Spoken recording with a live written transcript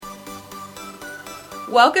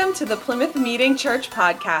Welcome to the Plymouth Meeting Church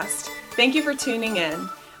podcast. Thank you for tuning in.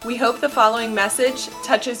 We hope the following message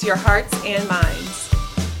touches your hearts and minds.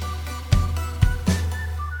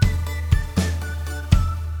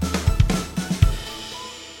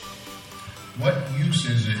 What use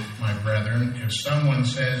is it, my brethren, if someone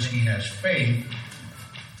says he has faith,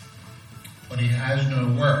 but he has no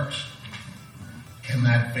works? Can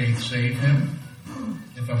that faith save him?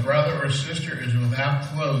 If a brother or sister is without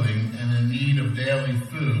clothing and in need of daily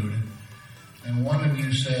food, and one of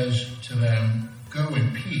you says to them, "Go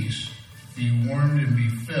in peace, be warmed and be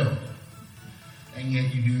filled," and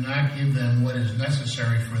yet you do not give them what is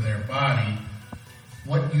necessary for their body,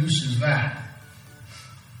 what use is that?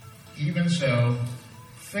 Even so,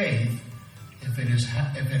 faith, if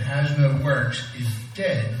it has no works, is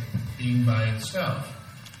dead, being by itself.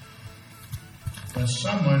 But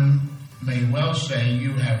someone may well say,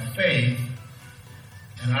 "You have faith,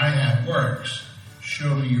 and I have works.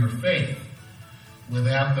 Show me your faith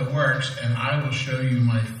without the works, and I will show you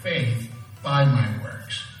my faith by my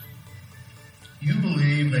works." You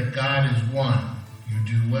believe that God is one. You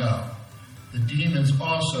do well. The demons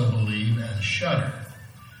also believe and shudder.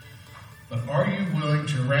 But are you willing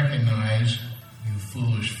to recognize, you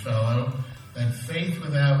foolish fellow, that faith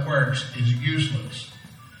without works is useless?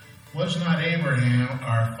 Was not Abraham,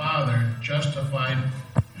 our father, justified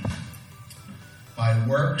by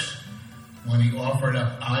works when he offered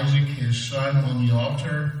up Isaac his son on the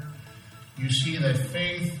altar? You see that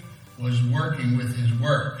faith was working with his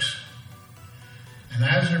works. And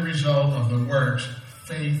as a result of the works,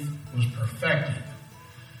 faith was perfected.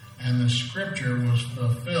 And the scripture was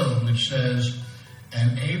fulfilled, which says,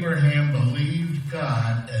 "And Abraham believed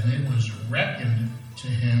God, and it was reckoned to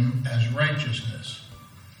him as righteousness."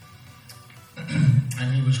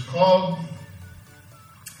 And he was called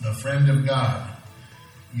the friend of God.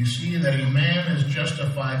 You see that a man is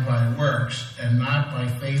justified by works and not by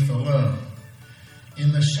faith alone.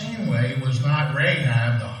 In the same way was not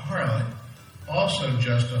Rahab the harlot also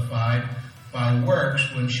justified by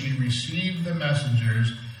works when she received the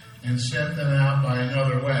messengers and sent them out by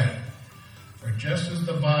another way? For just as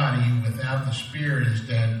the body without the spirit is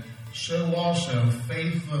dead, so also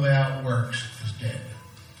faith without works is dead.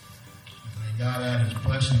 May God add his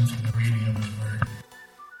blessing to the reading of his word.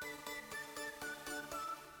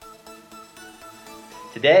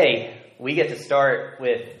 Today, we get to start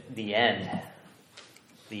with the end.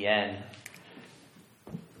 The end.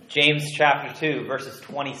 James chapter 2, verses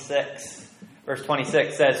 26. Verse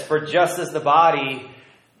 26 says, "For just as the body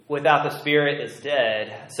without the spirit is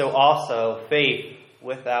dead, so also faith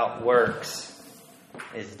without works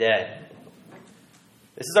is dead."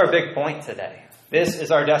 This is our big point today. This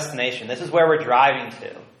is our destination. This is where we're driving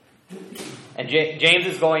to. And James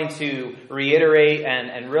is going to reiterate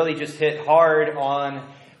and really just hit hard on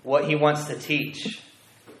what he wants to teach.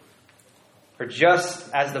 For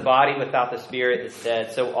just as the body without the spirit is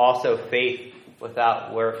dead, so also faith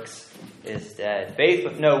without works is dead. Faith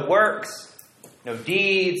with no works, no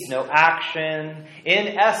deeds, no action.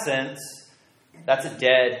 In essence, that's a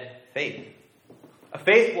dead faith. A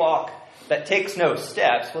faith walk that takes no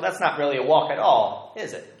steps, well, that's not really a walk at all,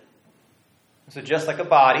 is it? So just like a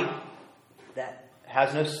body that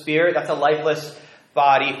has no spirit, that's a lifeless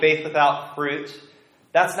body. Faith without fruit,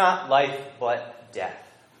 that's not life but death.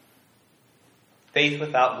 Faith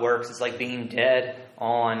without works is like being dead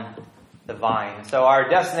on the vine. So our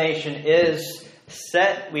destination is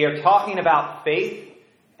set. We are talking about faith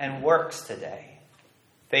and works today.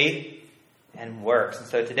 Faith and works. And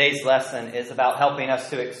so today's lesson is about helping us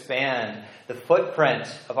to expand the footprint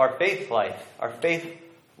of our faith life, our faith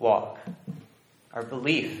walk, our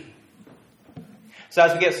belief. So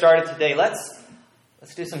as we get started today, let's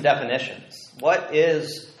do some definitions. What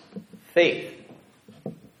is faith?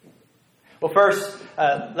 Well, first,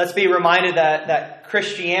 let's be reminded that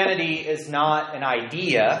Christianity is not an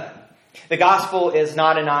idea. The gospel is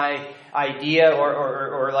not an idea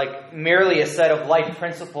or like merely a set of life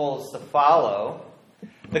principles to follow.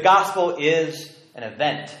 The gospel is an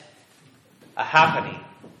event, a happening.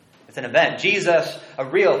 It's an event. Jesus, a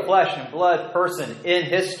real flesh and blood person in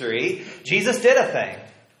history, Jesus did a thing.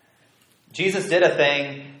 Jesus did a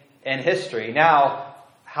thing in history. Now,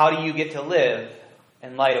 how do you get to live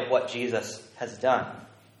in light of what Jesus has done?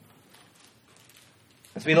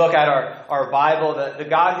 As we look at our Bible, the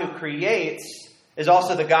God who creates is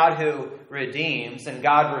also the God who redeems, and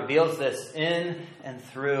God reveals this in and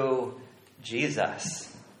through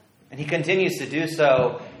Jesus. And he continues to do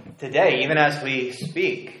so today, even as we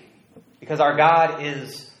speak, because our God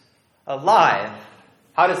is alive.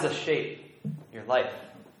 How does this shape your life?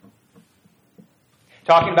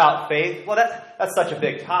 Talking about faith, well, that's such a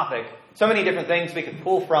big topic. So many different things we could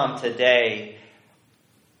pull from today.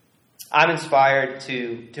 I'm inspired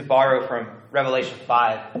to borrow from Revelation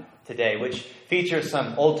 5 today, which features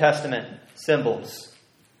some Old Testament symbols.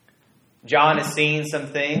 John has seen some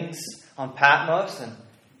things on Patmos, and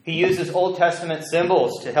he uses Old Testament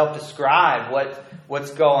symbols to help describe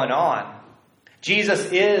what's going on.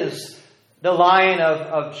 Jesus is the Lion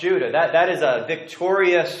of Judah. That is a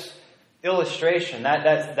victorious illustration.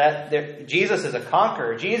 Jesus is a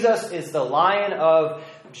conqueror. Jesus is the Lion of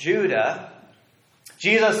Judah.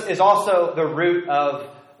 Jesus is also the root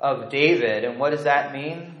of David. And what does that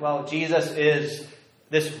mean? Well, Jesus is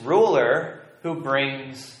this ruler who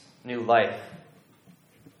brings new life.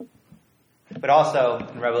 But also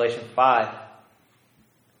in Revelation 5,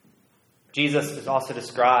 Jesus is also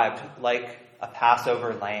described like a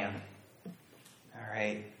Passover lamb. All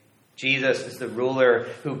right. Jesus is the ruler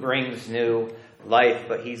who brings new life,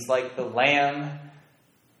 but he's like the lamb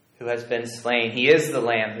who has been slain. He is the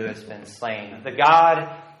lamb who has been slain. The God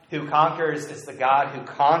who conquers is the God who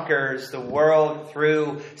conquers the world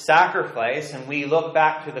through sacrifice. And we look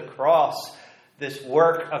back to the cross, this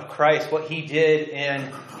work of Christ, what he did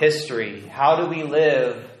in history. How do we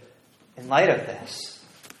live in light of this?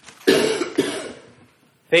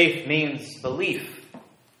 Faith means belief,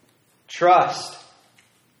 trust,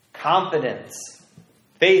 confidence.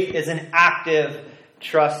 Faith is an active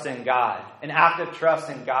trust in God, an active trust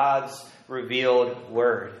in God's revealed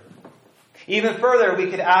word. Even further, we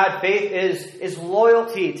could add faith is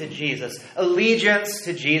loyalty to Jesus, allegiance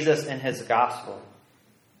to Jesus and his gospel.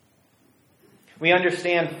 We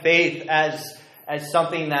understand faith as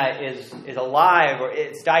something that is alive, or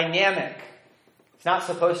it's dynamic. It's not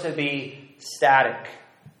supposed to be static.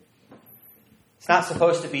 It's not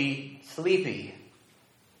supposed to be sleepy.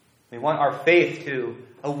 We want our faith to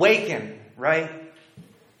awaken, right?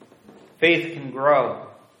 Faith can grow.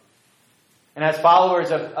 And as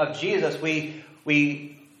followers of Jesus,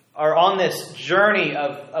 we are on this journey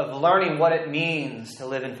of learning what it means to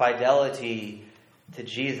live in fidelity to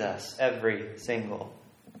Jesus every single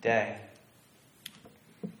day.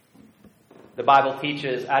 The Bible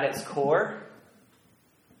teaches at its core,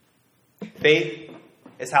 faith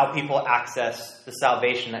is how people access the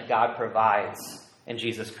salvation that God provides in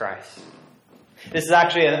Jesus Christ. This is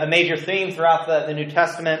actually a major theme throughout the New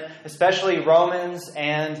Testament, especially Romans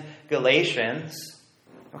and Galatians.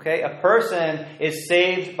 Okay, a person is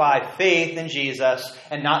saved by faith in Jesus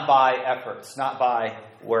and not by efforts, not by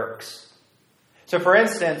works. So for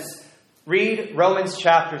instance, read Romans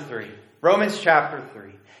chapter 3. Romans chapter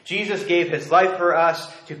 3. Jesus gave his life for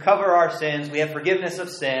us to cover our sins. We have forgiveness of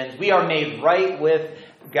sins. We are made right with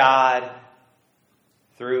God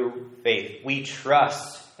through faith. We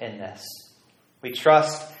trust in this. We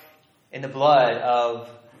trust in the blood of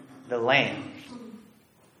the Lamb.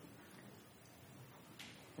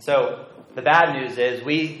 So the bad news is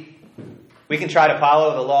we can try to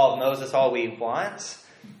follow the law of Moses all we want,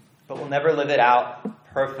 but we'll never live it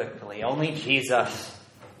out perfectly. Only Jesus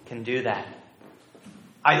can do that.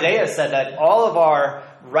 Isaiah said that all of our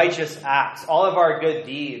righteous acts, all of our good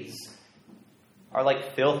deeds are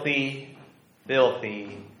like filthy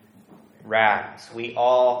rags. We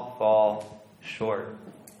all fall short.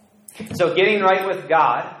 So getting right with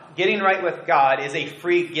God is a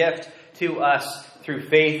free gift to us through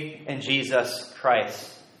faith in Jesus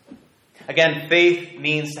Christ. Again, faith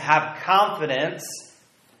means to have confidence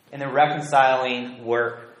in the reconciling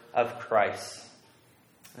work of Christ.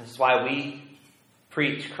 This is why we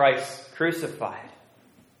preach Christ crucified.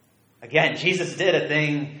 Again, Jesus did a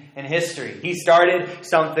thing in history. He started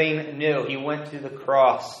something new. He went to the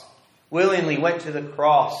cross. Willingly went to the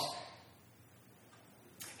cross.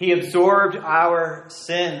 He absorbed our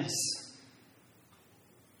sins.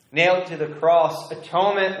 Nailed to the cross.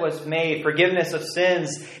 Atonement was made. Forgiveness of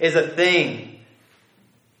sins is a thing.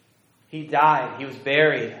 He died. He was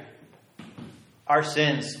buried. Our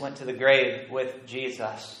sins went to the grave with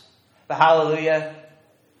Jesus. But hallelujah,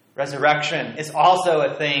 resurrection is also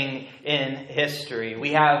a thing in history.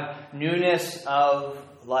 We have newness of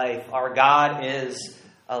life. Our God is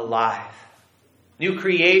alive. New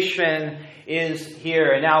creation is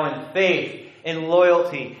here. And now in faith, in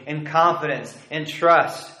loyalty, in confidence, in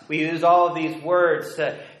trust. We use all of these words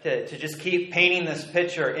to just keep painting this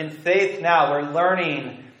picture. In faith now, we're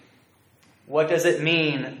learning what does it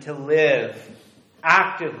mean to live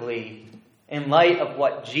actively in light of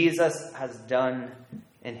what Jesus has done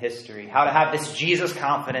in history. How to have this Jesus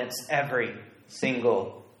confidence every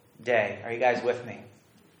single day. Are you guys with me?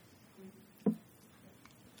 So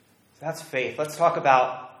that's faith. Let's talk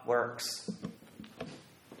about works.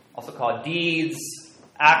 Also called deeds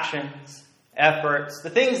actions, efforts, the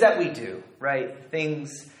things that we do, right? The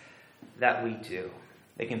things that we do.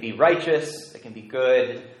 They can be righteous, they can be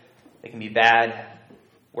good, they can be bad,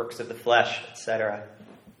 works of the flesh, etc.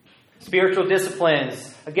 Spiritual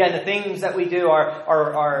disciplines, again, the things that we do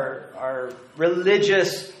are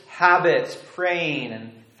religious habits, praying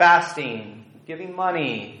and fasting, giving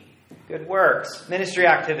money, good works, ministry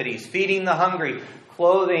activities, feeding the hungry,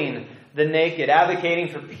 clothing the naked, advocating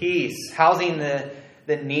for peace, housing the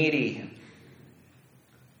needy,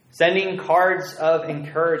 sending cards of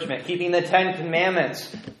encouragement, keeping the 10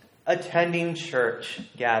 Commandments, attending church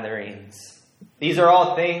gatherings. These are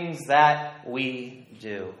all things that we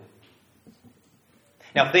do.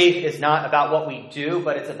 Now, faith is not about what we do,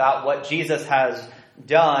 but it's about what Jesus has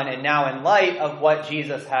done. And now, in light of what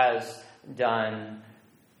Jesus has done,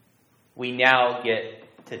 we now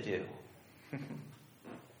get to do.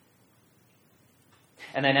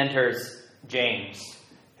 And then enters James,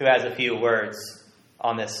 who has a few words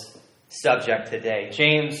on this subject today.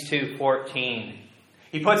 James 2:14.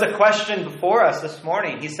 He puts a question before us this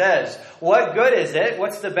morning. He says, "What good is it?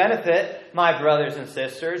 What's the benefit, my brothers and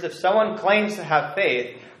sisters, if someone claims to have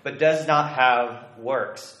faith but does not have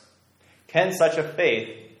works? Can such a faith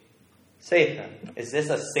save them?" Is this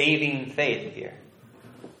a saving faith here?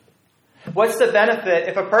 What's the benefit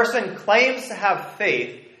if a person claims to have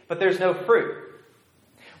faith but there's no fruit?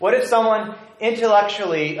 What if someone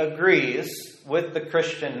intellectually agrees with the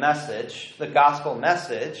Christian message, the gospel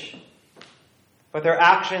message, but their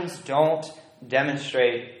actions don't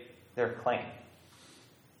demonstrate their claim?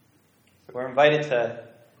 So we're invited to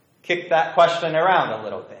kick that question around a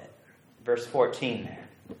little bit. Verse 14 there.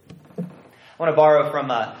 I want to borrow from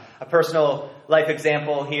a personal life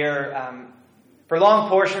example here. For long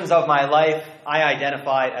portions of my life, I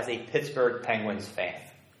identified as a Pittsburgh Penguins fan.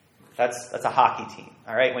 That's a hockey team.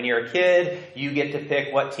 All right. When you're a kid, you get to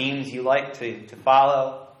pick what teams you like to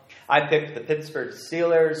follow. I picked the Pittsburgh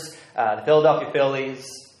Steelers, the Philadelphia Phillies,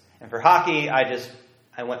 and for hockey,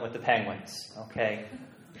 I went with the Penguins. Okay.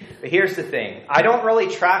 But here's the thing. I don't really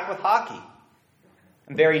track with hockey.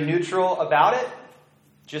 I'm very neutral about it.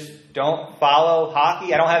 Just don't follow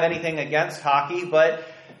hockey. I don't have anything against hockey, but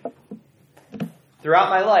throughout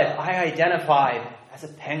my life, I identified as a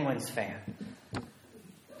Penguins fan.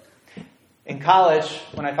 In college,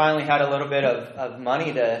 when I finally had a little bit of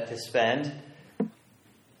money to spend,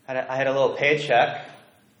 I had a little paycheck.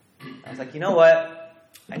 I was like, you know what?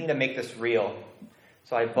 I need to make this real.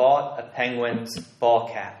 So I bought a Penguins ball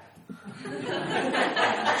cap.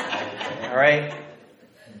 All right?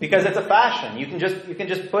 Because it's a fashion. You can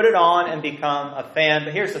just put it on and become a fan.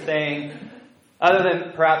 But here's the thing. Other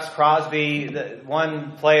than perhaps Crosby, the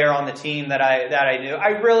one player on the team that I knew,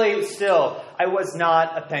 I was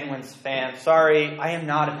not a Penguins fan. Sorry, I am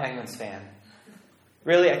not a Penguins fan.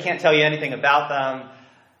 Really, I can't tell you anything about them.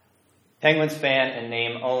 Penguins fan in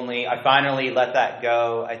name only. I finally let that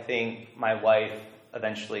go. I think my wife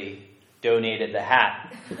eventually donated the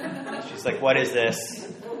hat. She's like, "What is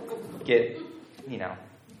this? Give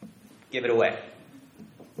it away."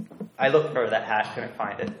 I looked for that hat, couldn't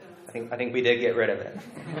find it. I think we did get rid of it.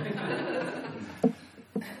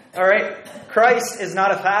 All right. Christ is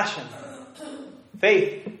not a fashion.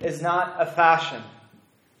 Faith is not a fashion.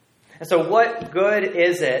 And so what good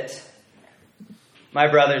is it, my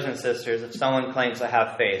brothers and sisters, if someone claims to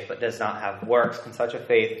have faith but does not have works? Can such a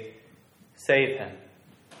faith save him?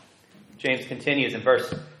 James continues in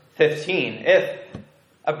verse 15. If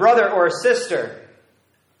a brother or a sister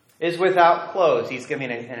is without clothes, he's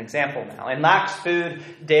giving an example now, and lacks food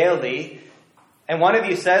daily, and one of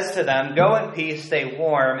you says to them, "Go in peace, stay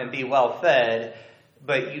warm, and be well fed,"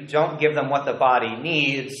 but you don't give them what the body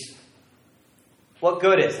needs, what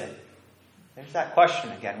good is it? There's that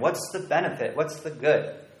question again. What's the benefit? What's the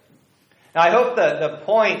good? Now, I hope the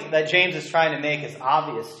point that James is trying to make is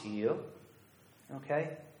obvious to you. Okay?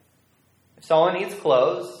 If someone needs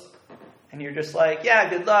clothes, and you're just like, "Yeah,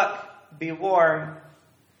 good luck, be warm."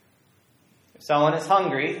 If someone is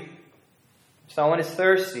hungry, if someone is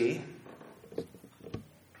thirsty, it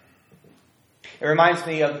reminds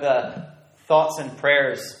me of the thoughts and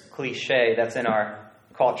prayers cliche that's in our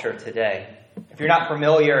culture today. If you're not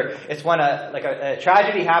familiar, it's when a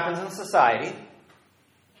tragedy happens in society,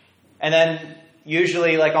 and then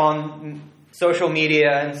usually like on social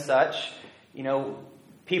media and such,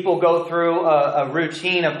 people go through a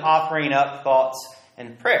routine of offering up thoughts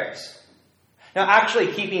and prayers. Now,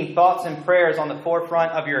 actually keeping thoughts and prayers on the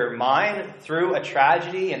forefront of your mind through a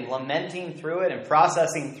tragedy and lamenting through it and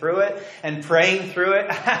processing through it and praying through it,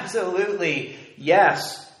 absolutely,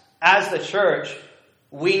 yes. As the church,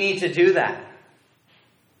 we need to do that.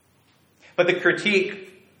 But the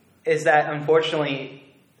critique is that, unfortunately,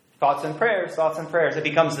 thoughts and prayers, it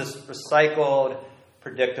becomes this recycled,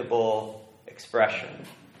 predictable expression.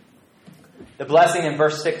 The blessing in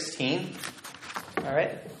verse 16, all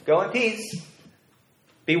right, go in peace,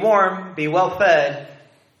 be warm, be well fed.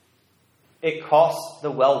 It costs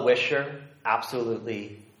the well-wisher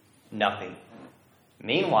absolutely nothing.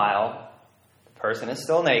 Meanwhile, the person is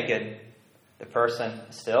still naked, the person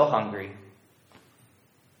is still hungry.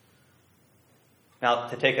 Now,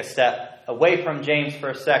 to take a step away from James for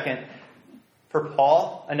a second, for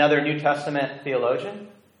Paul, another New Testament theologian,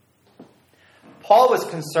 Paul was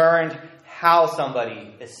concerned how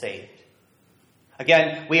somebody is saved.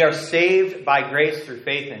 Again, we are saved by grace through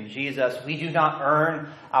faith in Jesus. We do not earn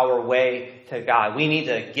our way to God. We need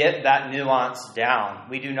to get that nuance down.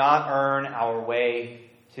 We do not earn our way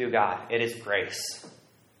to God. It is grace,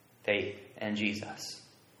 faith in Jesus.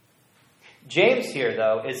 James here,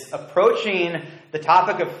 though, is approaching the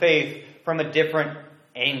topic of faith from a different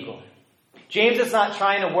angle. James is not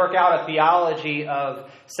trying to work out a theology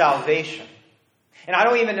of salvation. And I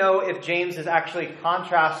don't even know if James is actually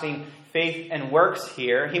contrasting faith and works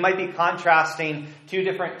here. He might be contrasting two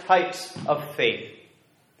different types of faith.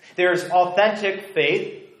 There's authentic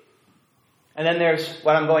faith, and then there's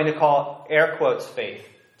what I'm going to call air quotes faith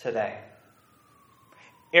today.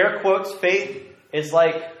 Air quotes faith is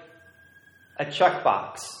like a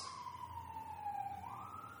checkbox.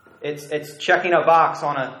 It's checking a box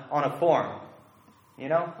on a form. You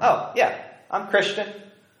know? Oh, yeah, I'm Christian,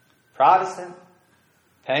 Protestant,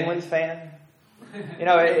 Penguins fan. You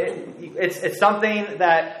know, it's something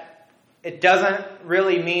that it doesn't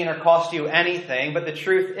really mean or cost you anything, but the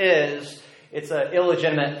truth is it's an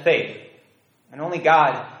illegitimate faith. And only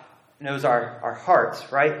God knows our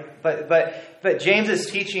hearts, right? But James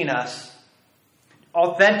is teaching us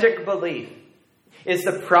authentic belief is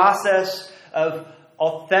the process of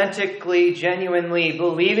authentically, genuinely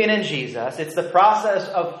believing in Jesus. It's the process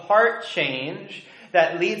of heart change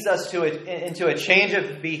that leads us into a change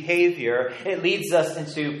of behavior. It leads us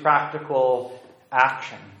into practical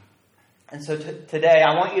action. And so today,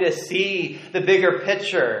 I want you to see the bigger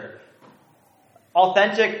picture.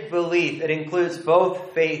 Authentic belief, it includes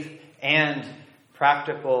both faith and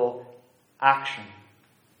practical action.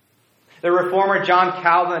 The reformer John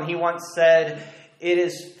Calvin, he once said, "It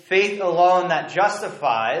is faith alone that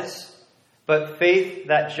justifies, but faith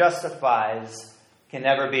that justifies can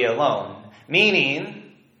never be alone."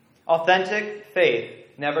 Meaning, authentic faith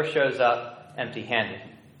never shows up empty-handed.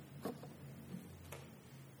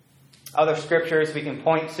 Other scriptures we can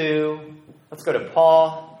point to. Let's go to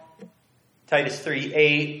Paul, Titus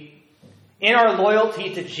 3:8. In our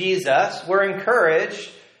loyalty to Jesus, we're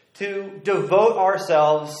encouraged to devote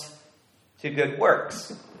ourselves to good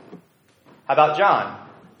works. How about John?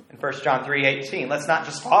 In 1 John 3:18, let's not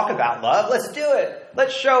just talk about love, let's do it.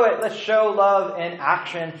 Let's show it. Let's show love in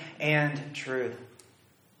action and truth.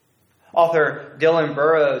 Author Dylan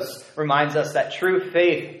Burrows reminds us that true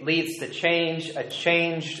faith leads to change. A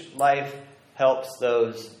changed life helps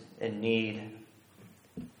those in need.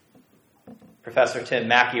 Professor Tim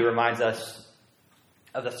Mackey reminds us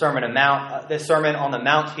of the Sermon on the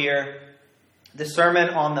Mount here. The Sermon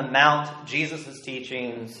on the Mount, Jesus'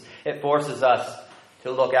 teachings, it forces us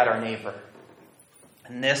to look at our neighbor.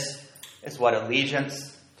 And this is what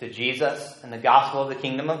allegiance to Jesus and the gospel of the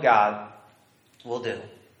kingdom of God will do.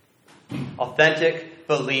 Authentic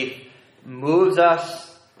belief moves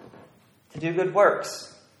us to do good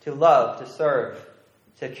works, to love, to serve,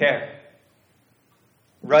 to care.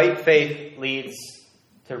 Right faith leads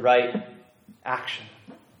to right action.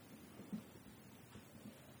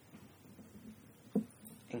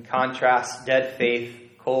 In contrast, dead faith,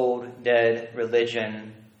 cold, dead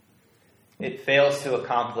religion, it fails to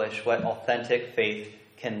accomplish what authentic faith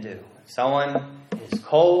can do. If someone is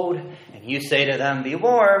cold and you say to them, "Be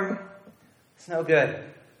warm," it's no good.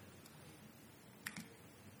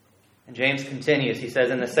 And James continues. He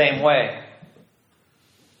says, in the same way,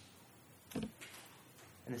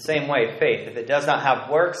 faith, if it does not have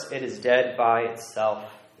works, it is dead by itself.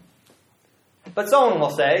 But someone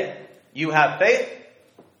will say, "You have faith,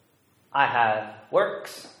 I have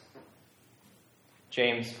works."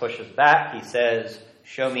 James pushes back. He says,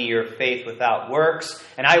 "Show me your faith without works,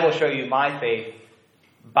 and I will show you my faith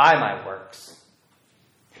by my works."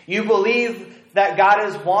 You believe that God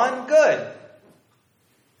is one? Good.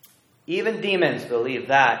 Even demons believe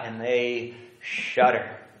that, and they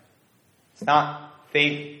shudder. It's not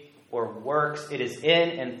faith or works. It is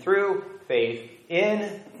in and through faith,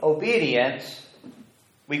 in obedience,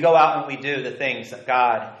 we go out and we do the things that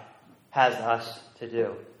God has us to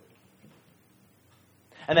do.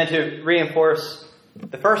 And then to reinforce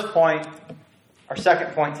The first point, our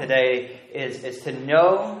second point today, is to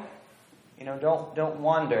know, don't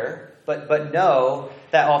wonder, but know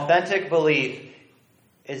that authentic belief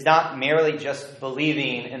is not merely just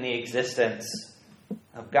believing in the existence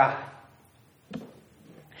of God.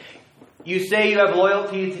 You say you have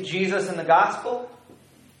loyalty to Jesus and the gospel.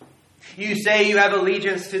 You say you have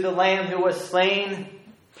allegiance to the Lamb who was slain.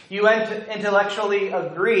 You intellectually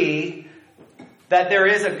agree that there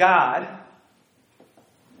is a God.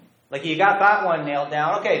 Like you got that one nailed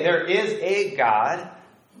down. Okay, there is a God.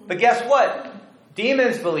 But guess what?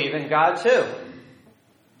 Demons believe in God too.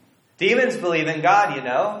 Demons believe in God,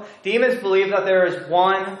 Demons believe that there is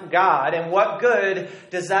one God. And what good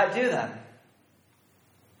does that do them?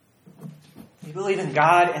 They believe in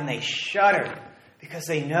God and they shudder because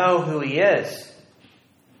they know who He is.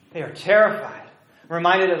 They are terrified. I'm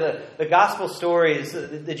reminded of the gospel stories,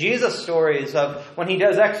 the Jesus stories of when He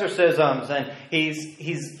does exorcisms and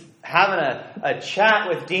he's having a chat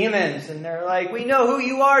with demons and they're like, we know who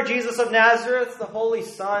you are, Jesus of Nazareth, the Holy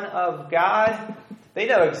Son of God. They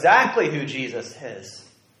know exactly who Jesus is.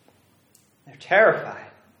 They're terrified.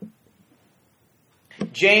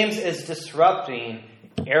 James is disrupting,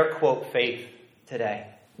 air quote, faith today.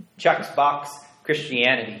 Checks box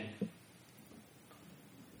Christianity.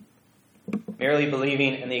 Merely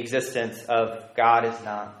believing in the existence of God is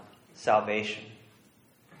not salvation.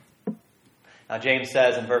 Now James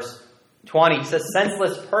says in verse 20, he says,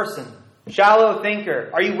 senseless person, shallow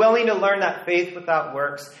thinker, are you willing to learn that faith without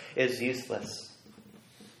works is useless?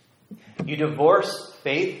 You divorce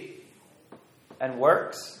faith and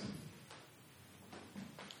works.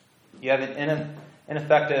 You have an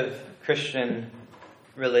ineffective Christian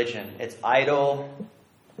religion. It's idle,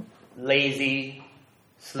 lazy,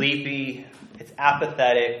 sleepy. It's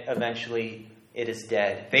apathetic. Eventually, it is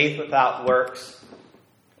dead. Faith without works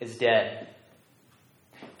is dead.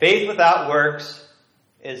 Faith without works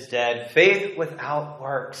is dead. Faith without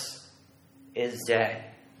works is dead.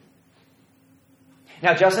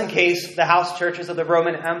 Now, just in case the house churches of the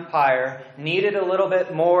Roman Empire needed a little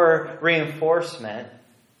bit more reinforcement,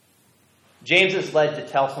 James is led to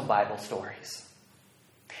tell some Bible stories.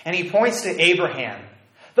 And he points to Abraham,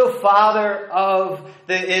 the father of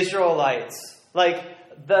the Israelites, like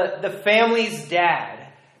the family's dad,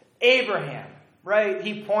 Abraham, right?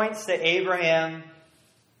 He points to Abraham,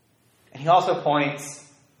 and he also points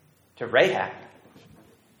to Rahab,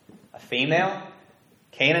 a female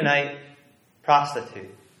Canaanite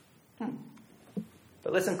prostitute.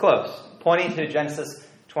 But listen close, pointing to Genesis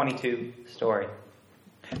 22 story.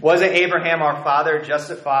 Wasn't Abraham our father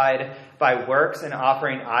justified by works in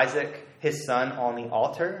offering Isaac, his son, on the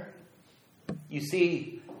altar? You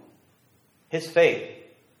see, his faith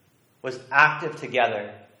was active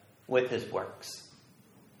together with his works.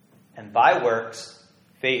 And by works,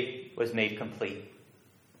 faith was made complete.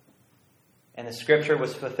 And the scripture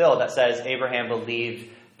was fulfilled that says Abraham believed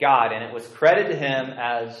God, and it was credited to him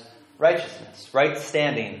as righteousness, right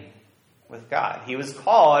standing with God. He was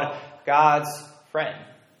called God's friend.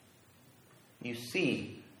 You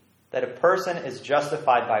see that a person is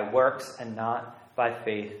justified by works and not by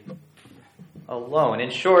faith alone. In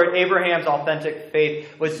short, Abraham's authentic faith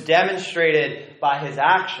was demonstrated by his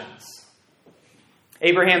actions.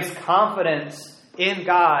 Abraham's confidence in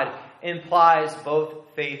God implies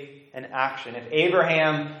both faith and action. If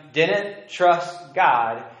Abraham didn't trust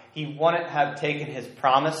God, he wouldn't have taken his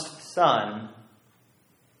promised son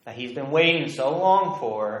that he's been waiting so long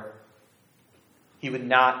for. He would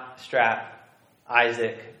not strap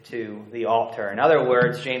Isaac to the altar. In other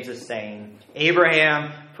words, James is saying,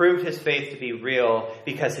 Abraham proved his faith to be real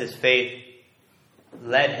because his faith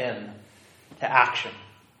led him to action.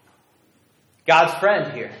 God's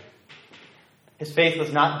friend here. His faith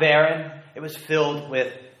was not barren. It was filled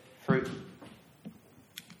with fruit.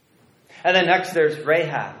 And then next there's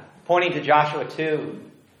Rahab, pointing to Joshua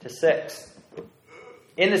 2-6.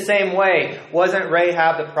 In the same way, wasn't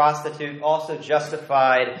Rahab the prostitute also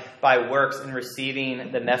justified by works in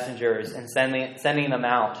receiving the messengers and sending them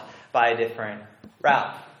out by a different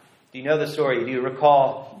route? Do you know the story? Do you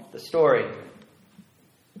recall the story?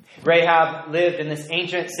 Rahab lived in this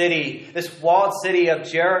ancient city, this walled city of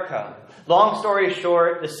Jericho. Long story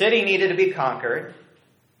short, the city needed to be conquered.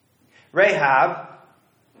 Rahab,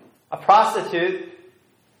 a prostitute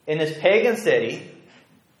in this pagan city,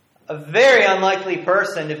 a very unlikely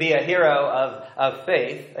person to be a hero of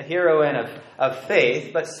faith, a heroine of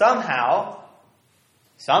faith, but somehow,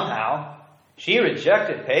 she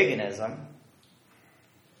rejected paganism.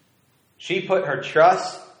 She put her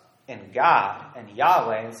trust in God and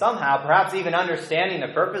Yahweh, and somehow, perhaps even understanding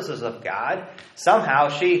the purposes of God, somehow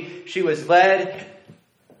she was led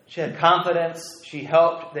She had confidence. She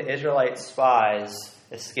helped the Israelite spies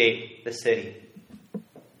escape the city.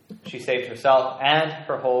 She saved herself and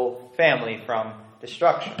her whole family from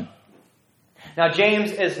destruction. Now,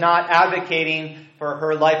 James is not advocating for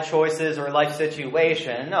her life choices or life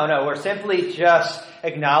situation. No, we're simply just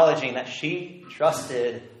acknowledging that she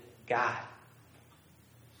trusted God.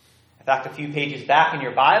 In fact, a few pages back in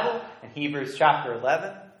your Bible, in Hebrews chapter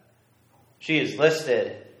 11, she is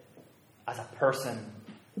listed as a person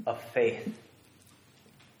of faith.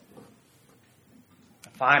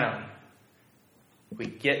 Finally, we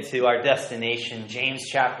get to our destination, James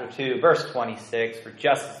chapter 2, verse 26. For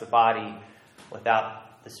just as the body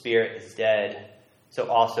without the Spirit is dead, so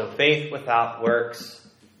also faith without works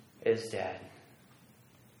is dead.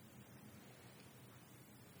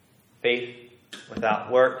 Faith without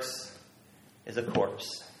works is a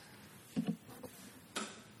corpse.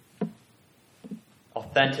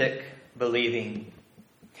 Authentic believing,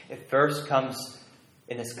 it first comes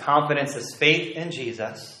in this confidence, this faith in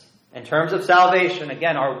Jesus. In terms of salvation,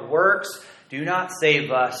 again, our works do not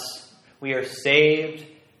save us. We are saved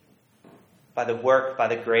by the work, by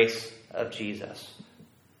the grace of Jesus.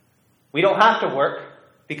 We don't have to work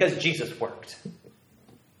because Jesus worked.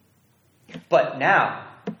 But now,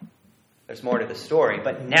 there's more to the story,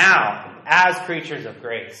 but now, as creatures of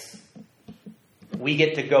grace, we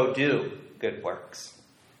get to go do good works.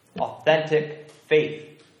 Authentic faith.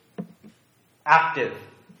 Active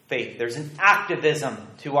faith. There's an activism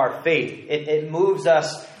to our faith. It moves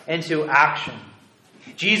us into action.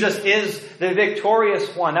 Jesus is the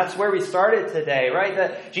victorious one. That's where we started today, right?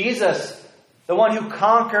 That Jesus, the one who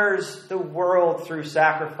conquers the world through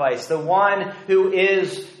sacrifice, the one who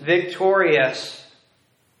is victorious.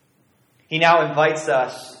 He now invites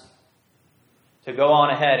us to go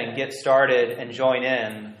on ahead and get started and join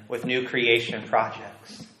in with new creation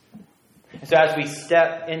projects. And so as we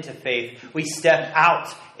step into faith, we step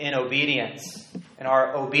out in obedience. And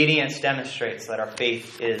our obedience demonstrates that our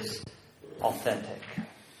faith is authentic.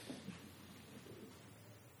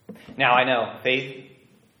 Now, I know, faith,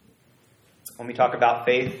 when we talk about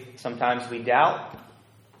faith, sometimes we doubt.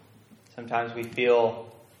 Sometimes we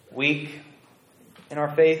feel weak in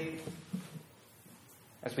our faith.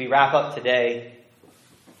 As we wrap up today,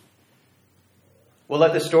 we'll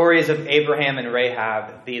let the stories of Abraham and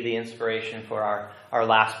Rahab be the inspiration for our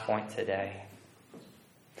last point today.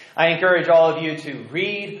 I encourage all of you to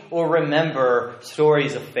read or remember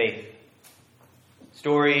stories of faith.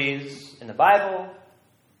 Stories in the Bible,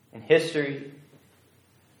 in history,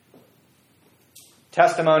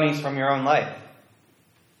 testimonies from your own life.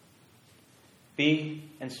 Be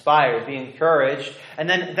inspired, be encouraged, and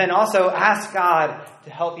then also ask God to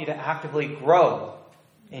help you to actively grow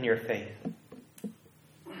in your faith.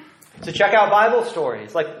 So check out Bible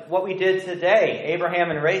stories like what we did today, Abraham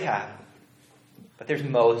and Rahab. But there's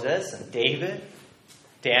Moses and David,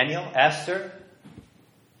 Daniel, Esther.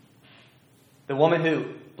 The woman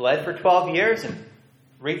who bled for 12 years and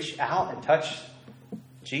reached out and touched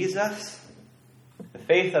Jesus. The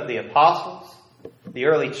faith of the apostles, the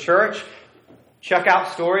early church. Check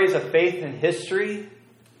out stories of faith in history.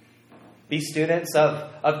 Be students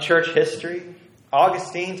of church history.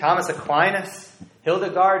 Augustine, Thomas Aquinas,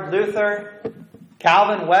 Hildegard, Luther,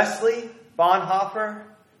 Calvin, Wesley, Bonhoeffer,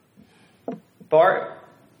 Bart,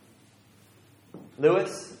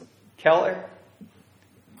 Lewis, Keller.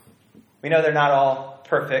 We know they're not all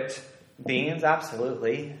perfect beings,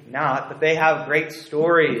 absolutely not, but they have great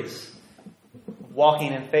stories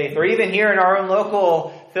walking in faith. Or even here in our own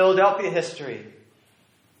local Philadelphia history.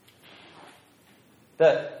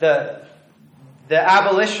 The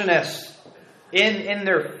abolitionists in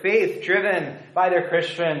their faith, driven by their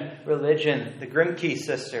Christian religion, the Grimke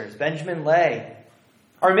sisters, Benjamin Lay,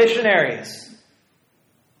 our missionaries,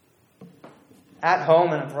 at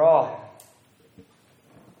home and abroad.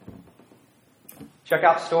 Check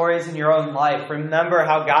out stories in your own life. Remember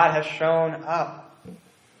how God has shown up.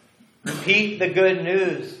 Repeat the good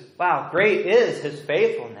news. Wow, great is His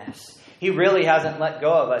faithfulness. He really hasn't let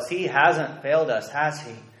go of us. He hasn't failed us, has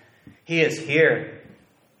He? He is here.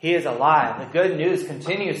 He is alive. The good news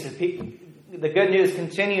continues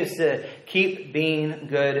to keep being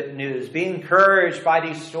good news. Be encouraged by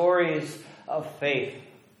these stories of faith.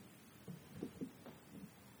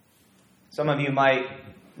 Some of you might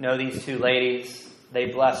know these two ladies. They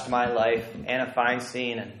blessed my life, Anna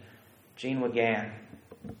Feinstein and Jean Wigan.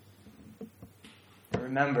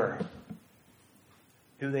 Remember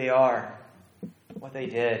who they are, what they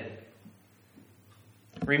did.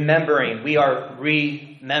 Remembering, we are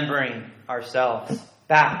remembering ourselves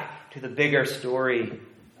back to the bigger story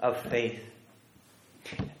of faith.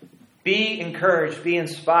 Be encouraged, be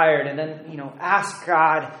inspired, and then, ask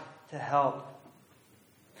God to help.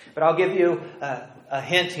 But I'll give you a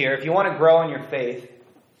hint here. If you want to grow in your faith,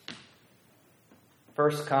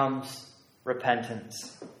 first comes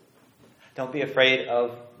repentance. Don't be afraid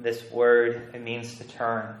of this word. It means to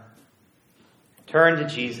turn. Turn to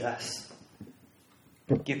Jesus.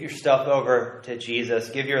 Give your stuff over to Jesus.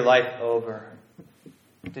 Give your life over.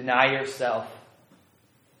 Deny yourself.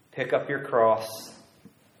 Pick up your cross.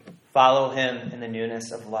 Follow him in the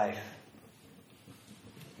newness of life.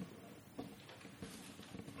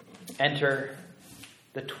 Enter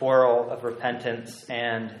the twirl of repentance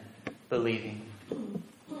and believing.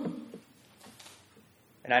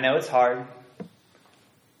 And I know it's hard.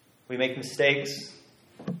 We make mistakes.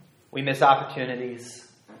 We miss opportunities.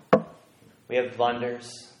 We have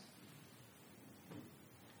blunders.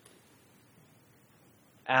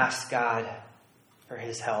 Ask God for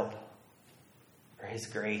his help, for his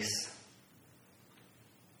grace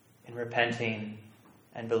in repenting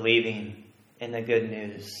and believing in the good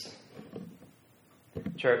news.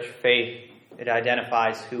 Church, faith, it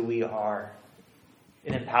identifies who we are.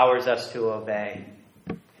 It empowers us to obey.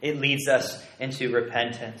 It leads us into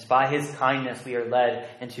repentance. By his kindness, we are led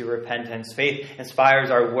into repentance. Faith inspires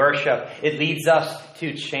our worship. It leads us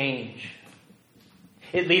to change.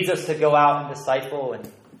 It leads us to go out and disciple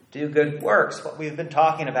and do good works, what we've been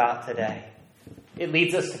talking about today. It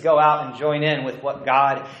leads us to go out and join in with what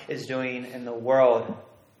God is doing in the world.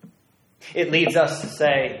 It leads us to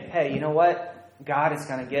say, hey, you know what? God is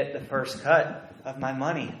going to get the first cut of my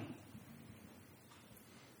money.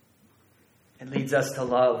 It leads us to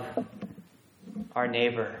love our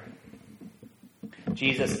neighbor.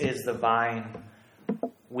 Jesus is the vine.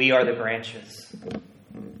 We are the branches.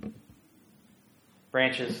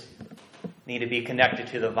 Branches need to be connected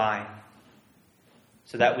to the vine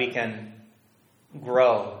so that we can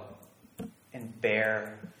grow and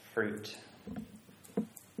bear fruit.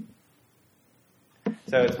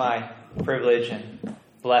 So it's my privilege and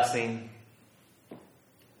blessing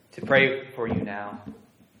to pray for you now.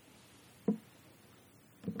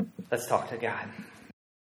 Let's talk to God.